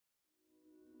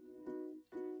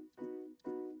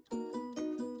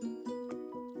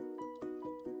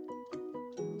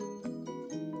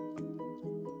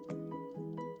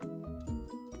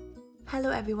Hello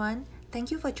everyone,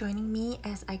 thank you for joining me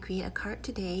as I create a card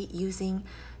today using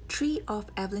 3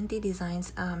 of Evelin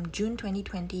Designs June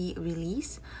 2020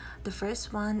 release. The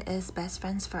first one is Best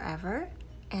Friends Forever,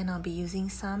 and I'll be using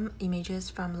some images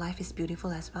from Life is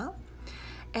Beautiful as well.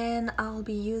 And I'll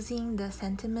be using the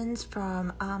sentiments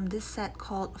from this set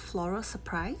called Floral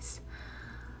Surprise.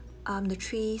 The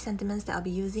 3 sentiments that I'll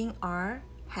be using are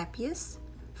Happiest,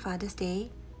 Father's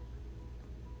Day,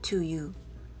 To You.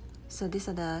 So these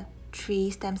are the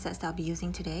 3 stamp sets that I'll be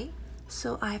using today.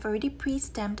 So I've already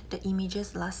pre-stamped the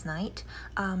images last night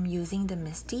using the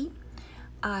Misty.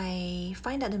 I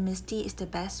find that the Misty is the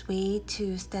best way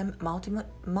to stamp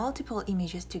multiple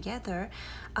images together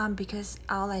because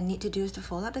all I need to do is to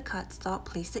fold up the cardstock,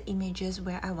 place the images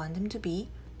where I want them to be.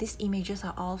 These images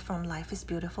are all from Life is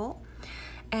Beautiful,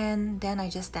 and then I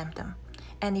just stamp them.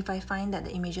 And if I find that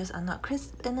the images are not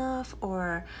crisp enough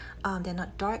or they're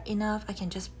not dark enough, I can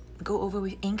just go over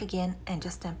with ink again and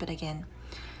just stamp it again.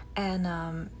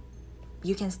 And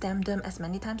you can stamp them as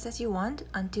many times as you want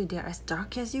until they're as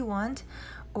dark as you want,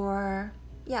 or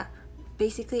yeah,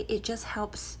 basically it just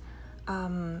helps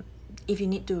if you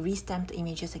need to re-stamp the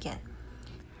images again.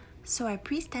 So I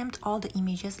pre-stamped all the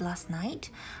images last night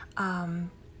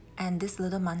and this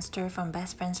little monster from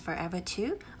Best Friends Forever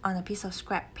too on a piece of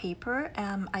scrap paper.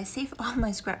 I save all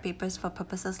my scrap papers for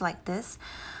purposes like this.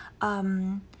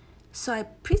 So I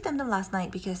pre-stamped them last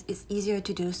night because it's easier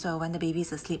to do so when the baby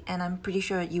is asleep, and I'm pretty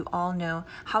sure you all know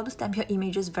how to stamp your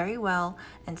images very well,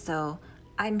 and so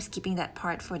I'm skipping that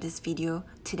part for this video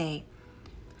today.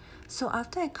 So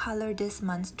after I color this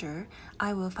monster,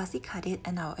 I will fussy cut it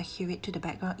and I'll adhere it to the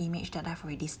background image that I've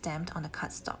already stamped on the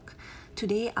cardstock.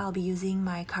 Today I'll be using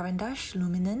my Caran d'Ache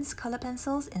Luminance color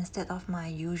pencils instead of my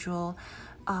usual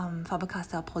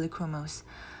Faber-Castell Polychromos.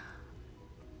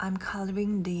 I'm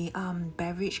coloring the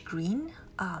beverage green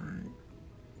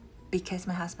because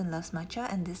my husband loves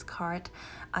matcha, and this card,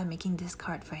 I'm making this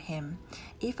card for him.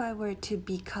 If I were to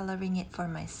be coloring it for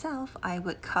myself, I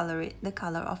would color it the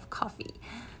color of coffee.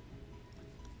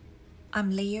 I'm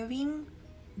layering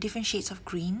different shades of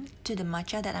green to the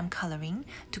matcha that I'm coloring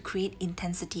to create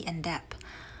intensity and depth.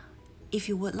 If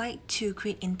you would like to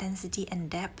create intensity and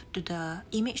depth to the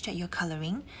image that you're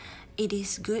coloring, it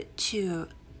is good to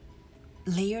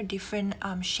layer different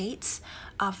shades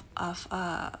of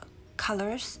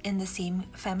colors in the same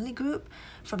family group,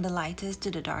 from the lightest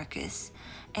to the darkest.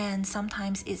 And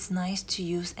sometimes it's nice to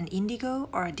use an indigo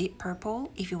or a deep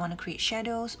purple if you want to create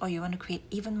shadows or you want to create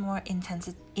even more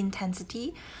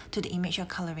intensity to the image you're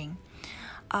coloring.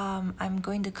 I'm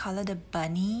going to color the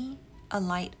bunny a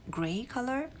light gray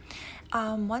color.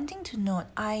 One thing to note,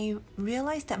 I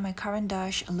realized that my Caran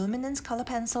d'Ache Luminance color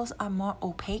pencils are more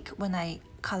opaque when I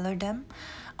color them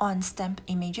on stamp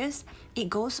images. It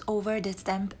goes over the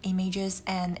stamp images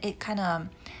and it kind of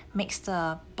makes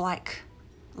the black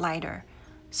lighter.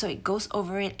 So it goes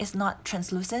over it. It's not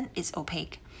translucent, it's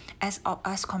opaque as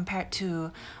compared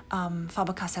to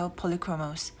Faber-Castell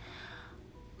Polychromos.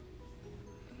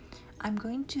 I'm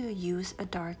going to use a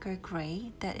darker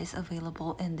gray that is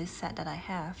available in this set that I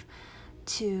have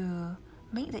to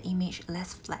make the image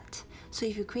less flat. So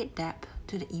if you create depth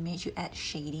to the image, you add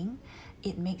shading,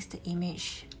 it makes the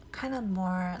image kind of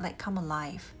more like come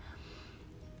alive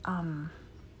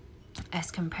as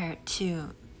compared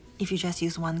to if you just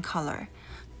use one color.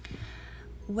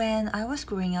 When I was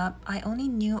growing up, I only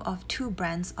knew of 2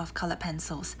 brands of color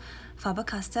pencils,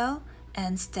 Faber-Castell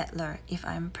and Staedtler, if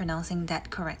I'm pronouncing that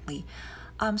correctly.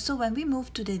 So when we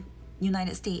moved to the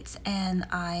United States and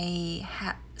I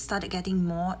started getting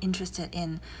more interested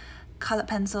in colored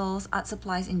pencils, art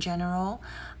supplies in general,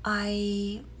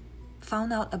 I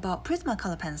found out about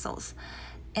Prismacolor pencils.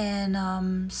 And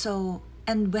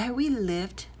and where we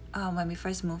lived when we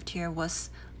first moved here was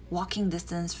walking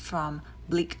distance from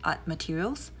Bleak Art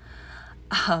Materials.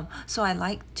 So I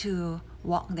like to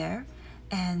walk there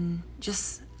and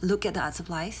just look at the art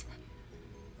supplies.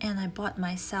 And I bought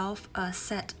myself a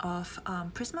set of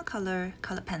Prismacolor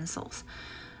colored pencils.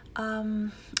 I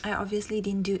obviously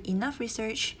didn't do enough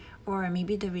research, or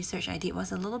maybe the research I did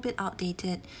was a little bit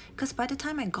outdated, because by the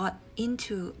time I got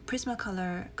into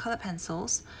Prismacolor color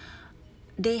pencils,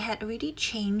 they had already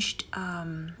changed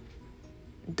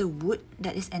the wood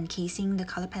that is encasing the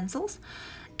color pencils,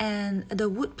 and the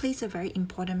wood plays a very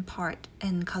important part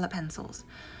in color pencils.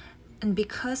 And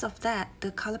because of that, the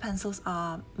color pencils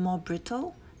are more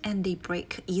brittle and they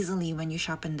break easily when you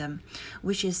sharpen them,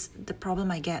 which is the problem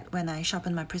I get when I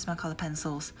sharpen my Prismacolor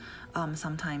pencils.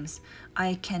 Sometimes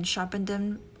I can sharpen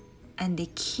them and they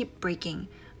keep breaking,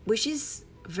 which is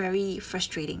very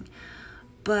frustrating.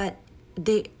 But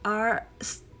they are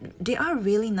they are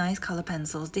really nice color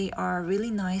pencils. They are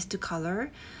really nice to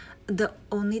color. The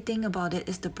only thing about it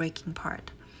is the breaking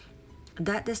part.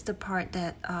 That is the part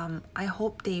that I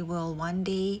hope they will one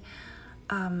day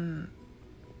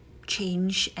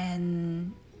change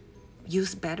and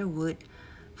use better wood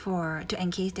to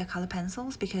encase their color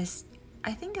pencils, because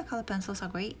I think their color pencils are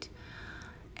great.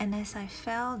 And as I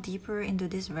fell deeper into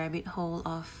this rabbit hole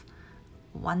of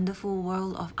wonderful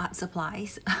world of art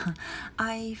supplies,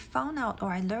 I found out,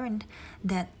 or I learned,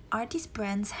 that artist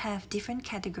brands have different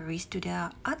categories to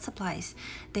their art supplies.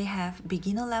 They have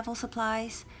beginner level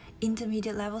supplies,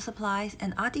 intermediate level supplies,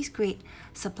 and artist grade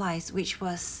supplies, which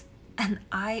was an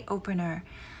eye-opener.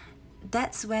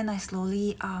 That's when I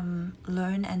slowly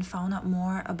learned and found out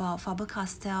more about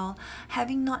Faber-Castell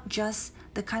having not just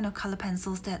the kind of color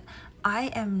pencils that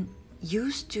I am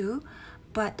used to,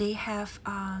 but they have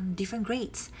different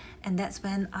grades. And that's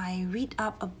when I read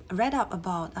up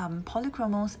about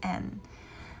polychromos, and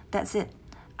that's it.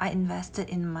 I invested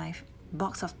in my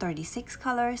box of 36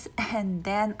 colors, and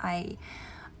then I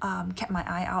kept my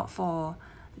eye out for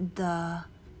the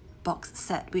box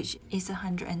set, which is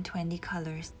 120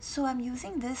 colors. So I'm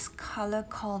using this color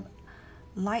called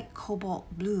light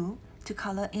cobalt blue to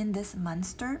color in this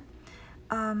monster.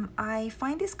 I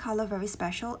find this color very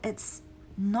special. It's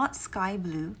not sky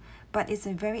blue, but it's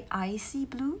a very icy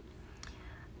blue.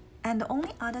 And the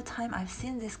only other time I've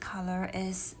seen this color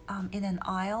is in an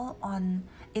aisle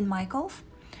in Michael's,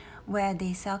 where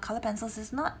they sell color pencils.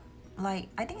 It's not like,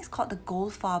 I think it's called the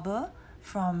Gold Faber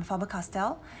from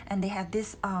Faber-Castell, and they have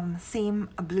this same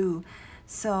blue.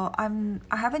 So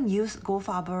I haven't used Gold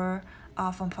Faber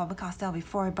from Faber-Castell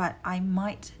before, but I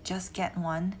might just get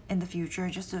one in the future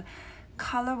just to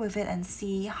color with it and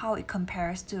see how it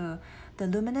compares to the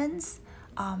luminance,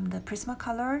 the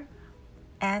Prismacolor,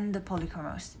 and the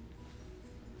polychromos.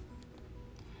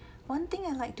 One thing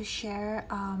I like to share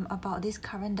about this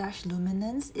Caran d'Ache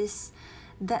luminance is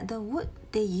that the wood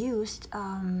they used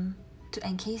to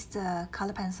encase the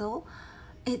color pencil,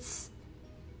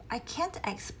 I can't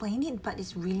explain it, but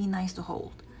it's really nice to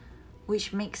hold,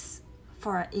 which makes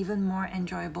for an even more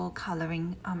enjoyable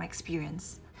coloring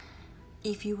experience.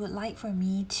 If you would like for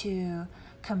me to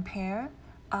compare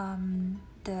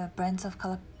the brands of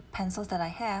color pencils that I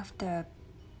have, the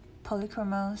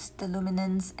polychromos, the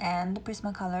luminance, and the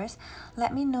Prismacolors,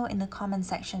 let me know in the comment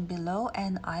section below,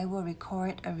 and I will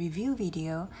record a review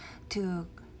video to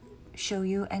show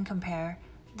you and compare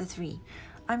the three.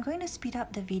 I'm going to speed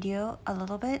up the video a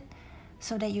little bit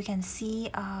so that you can see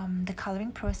the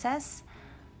coloring process,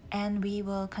 and we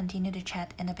will continue to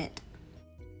chat in a bit.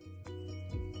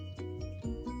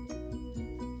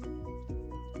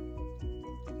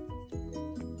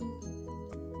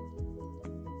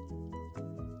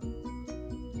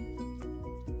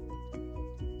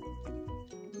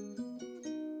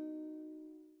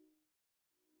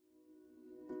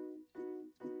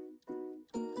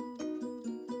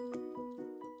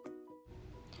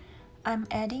 I'm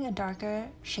adding a darker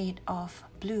shade of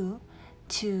blue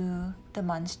to the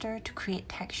monster to create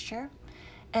texture,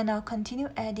 and I'll continue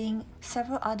adding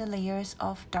several other layers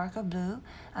of darker blue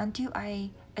until I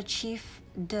achieve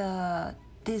the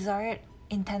desired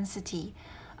intensity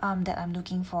that I'm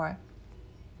looking for.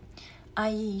 I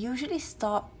usually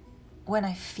stop when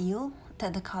I feel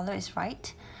that the color is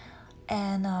right,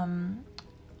 and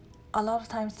a lot of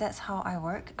times that's how I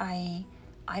work. I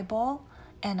eyeball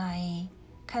and I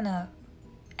kind of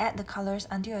add the colors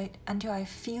until I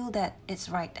feel that it's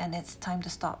right and it's time to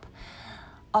stop.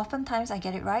 Oftentimes I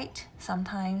get it right,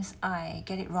 sometimes I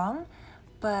get it wrong,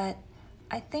 but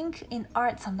I think in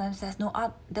art sometimes there's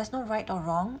no right or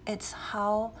wrong. It's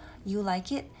how you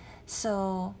like it.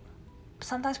 So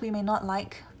sometimes we may not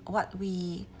like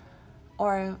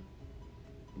or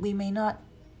we may not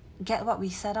get what we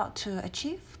set out to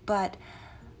achieve, but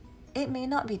it may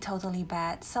not be totally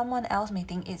bad. Someone else may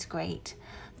think it's great.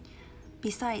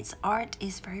 Besides, art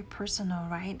is very personal,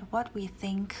 right? What we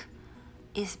think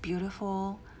is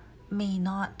beautiful may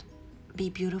not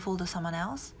be beautiful to someone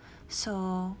else.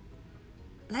 So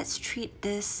let's treat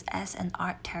this as an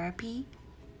art therapy,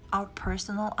 our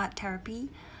personal art therapy,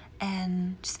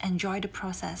 and just enjoy the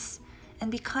process and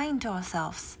be kind to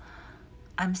ourselves.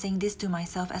 I'm saying this to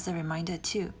myself as a reminder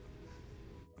too.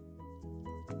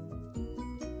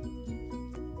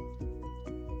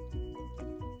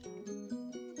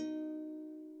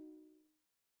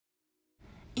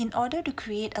 In order to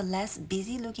create a less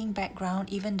busy looking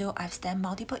background, even though I've stamped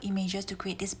multiple images to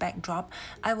create this backdrop,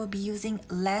 I will be using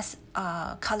less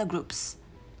color groups.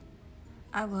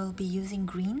 I will be using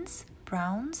greens,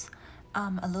 browns,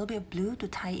 a little bit of blue to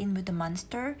tie in with the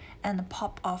monster, and a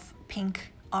pop of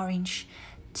pink, orange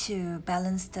to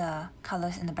balance the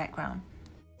colors in the background.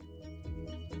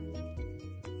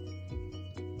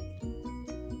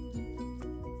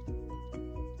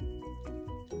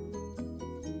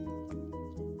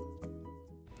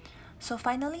 So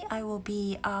finally, I will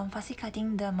be fussy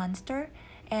cutting the monster,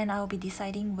 and I will be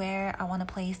deciding where I want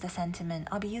to place the sentiment.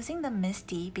 I'll be using the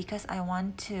Misty because I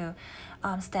want to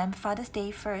stamp Father's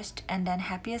Day first and then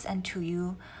Happiest and To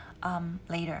You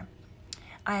later.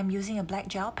 I am using a black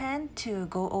gel pen to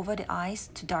go over the eyes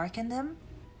to darken them.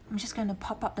 I'm just going to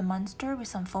pop up the monster with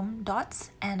some foam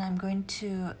dots, and I'm going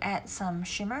to add some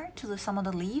shimmer to some of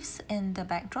the leaves in the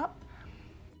backdrop.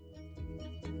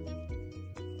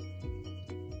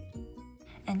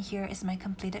 And here is my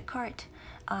completed card.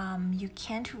 You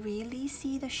can't really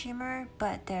see the shimmer,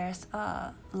 but there's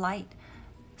a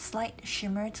slight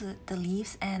shimmer to the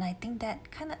leaves, and I think that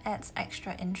kind of adds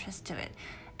extra interest to it.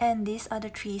 And these are the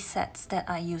 3 sets that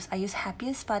I use. I use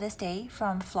Happiest Father's Day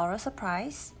from Floral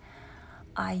Surprise.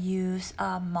 I use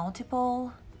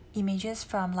multiple images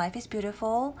from Life is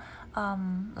Beautiful,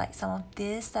 like some of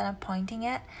this that I'm pointing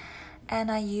at. And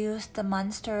I use the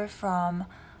monster from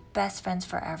Best Friends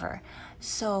Forever.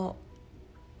 So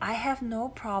I have no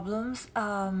problems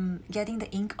getting the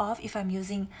ink off if I'm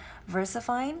using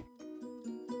VersaFine.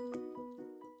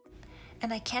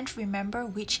 And I can't remember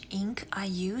which ink I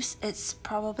use. It's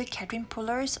probably Catherine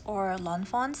Puller's or Lawn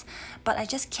Fawn's, but I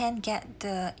just can't get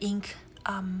the ink,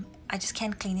 I just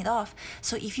can't clean it off.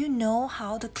 So if you know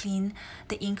how to clean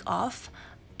the ink off,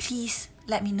 please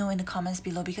let me know in the comments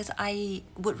below, because I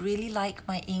would really like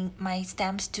my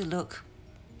stamps to look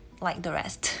like the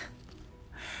rest.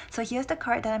 So here's the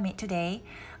card that I made today.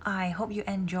 I hope you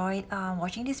enjoyed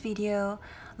watching this video,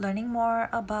 learning more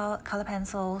about color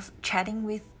pencils, chatting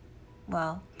with,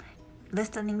 well,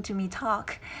 listening to me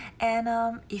talk.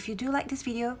 And if you do like this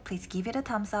video, please give it a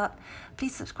thumbs up.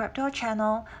 Please subscribe to our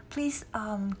channel. Please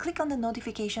click on the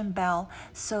notification bell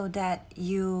so that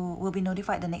you will be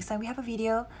notified the next time we have a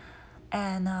video.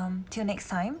 And till next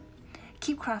time,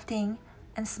 keep crafting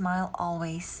and smile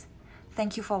always.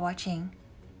 Thank you for watching.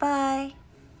 Bye!